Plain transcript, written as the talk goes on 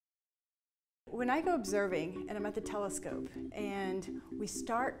When I go observing and I'm at the telescope and we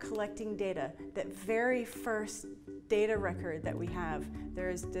start collecting data, that very first data record that we have,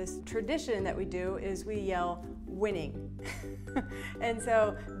 there's this tradition that we do is we yell, winning. And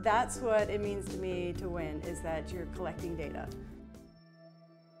so that's what it means to me to win, is that you're collecting data.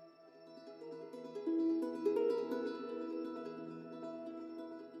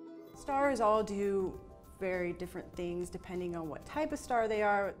 Stars all do very different things depending on what type of star they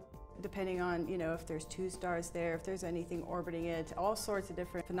are, depending on, if there's two stars there, if there's anything orbiting it, all sorts of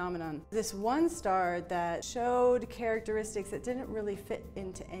different phenomenon. This one star that showed characteristics that didn't really fit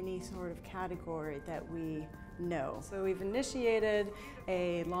into any sort of category that we know. So we've initiated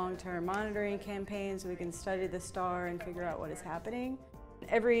a long-term monitoring campaign so we can study the star and figure out what is happening.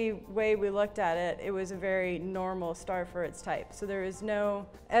 Every way we looked at it, it was a very normal star for its type. So there is no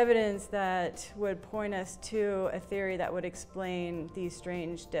evidence that would point us to a theory that would explain these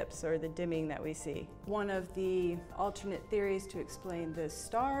strange dips or the dimming that we see. One of the alternate theories to explain this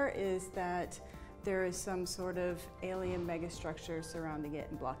star is that there is some sort of alien megastructure surrounding it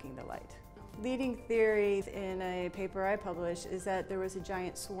and blocking the light. Leading theory in a paper I published is that there was a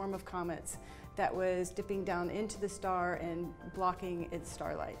giant swarm of comets that was dipping down into the star and blocking its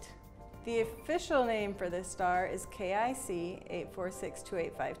starlight. The official name for this star is KIC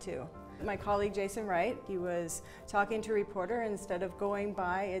 8462852. My colleague Jason Wright, he was talking to a reporter, instead of going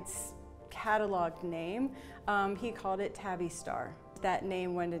by its cataloged name, he called it Tabby star. That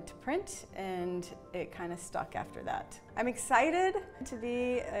name went into print and it kind of stuck after that. I'm excited to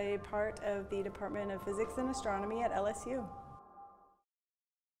be a part of the Department of Physics and Astronomy at LSU.